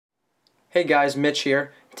Hey guys, Mitch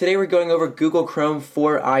here. Today we're going over Google Chrome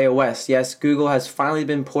for iOS. Yes, Google has finally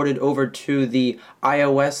been ported over to the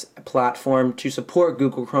iOS platform to support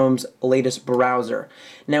Google Chrome's latest browser.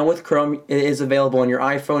 Now with Chrome, it is available on your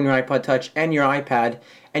iPhone, your iPod Touch, and your iPad,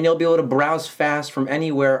 and you'll be able to browse fast from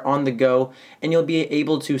anywhere on the go, and you'll be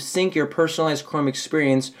able to sync your personalized Chrome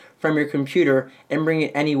experience from your computer and bring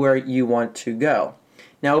it anywhere you want to go.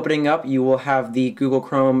 Now opening up, you will have the Google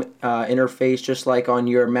Chrome interface just like on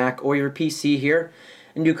your Mac or your PC here.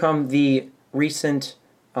 And you come the recent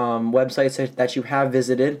websites that you have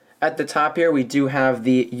visited. At the top here, we do have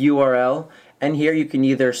the URL. And here you can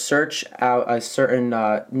either search out a certain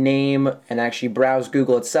name and actually browse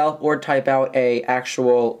Google itself, or type out a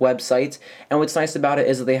actual website. And what's nice about it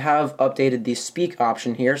is that they have updated the speak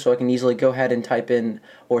option here, so I can easily go ahead and type in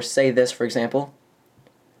or say this, for example,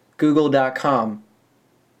 google.com.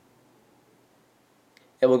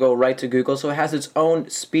 It will go right to Google. So it has its own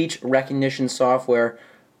speech recognition software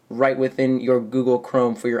right within your Google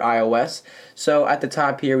Chrome for your iOS. So at the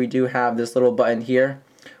top here, we do have this little button here,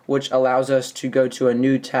 which allows us to go to a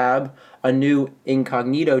new tab, a new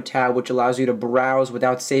Incognito tab, which allows you to browse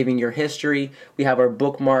without saving your history. We have our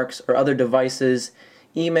bookmarks or other devices,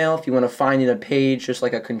 email if you want to find in a page, just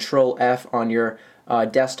like a Control F on your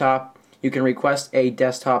desktop. You can request a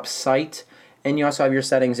desktop site, and you also have your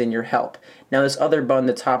settings and your help. Now this other button,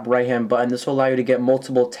 the top right hand button, this will allow you to get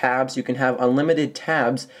multiple tabs. You can have unlimited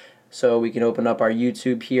tabs, so we can open up our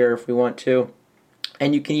YouTube here if we want to,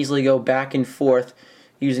 and you can easily go back and forth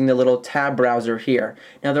using the little tab browser here.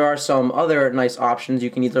 Now there are some other nice options.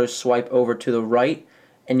 You can either swipe over to the right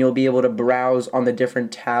and you'll be able to browse on the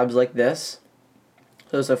different tabs like this.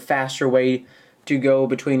 So it's a faster way to go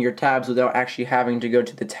between your tabs without actually having to go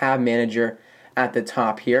to the tab manager at the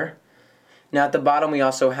top here. Now at the bottom we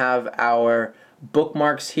also have our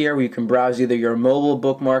bookmarks here, where you can browse either your mobile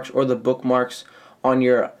bookmarks or the bookmarks on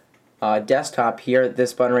your desktop here.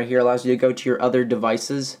 This button right here allows you to go to your other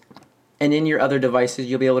devices, and in your other devices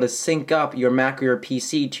you'll be able to sync up your Mac or your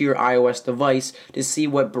PC to your iOS device to see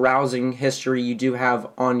what browsing history you do have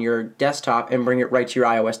on your desktop and bring it right to your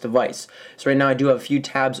iOS device. So right now I do have a few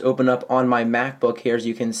tabs open up on my MacBook here, as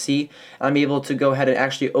you can see. I'm able to go ahead and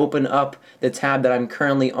actually open up the tab that I'm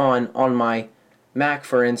currently on my Mac,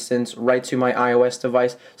 for instance, right to my iOS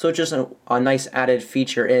device. So it's just a nice added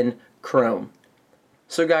feature in Chrome.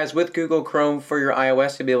 So guys, with Google Chrome for your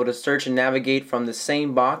iOS, you'll be able to search and navigate from the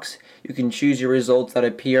same box. You can choose your results that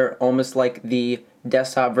appear almost like the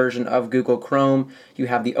desktop version of Google Chrome. You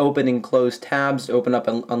have the open and close tabs to open up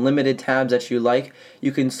unlimited tabs that you like.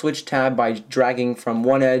 You can switch tab by dragging from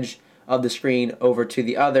one edge of the screen over to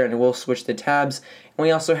the other, and it will switch the tabs. And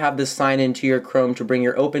we also have the sign in to your Chrome to bring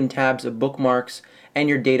your open tabs, bookmarks, and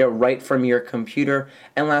your data right from your computer.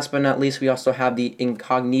 And last but not least, we also have the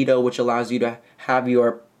Incognito, which allows you to have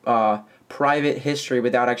your private history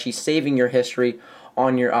without actually saving your history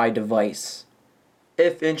on your iDevice.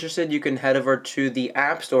 If interested, you can head over to the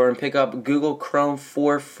App Store and pick up Google Chrome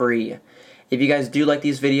for free. If you guys do like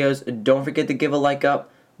these videos, don't forget to give a like up,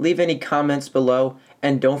 leave any comments below,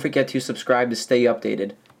 and don't forget to subscribe to stay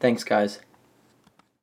updated. Thanks guys.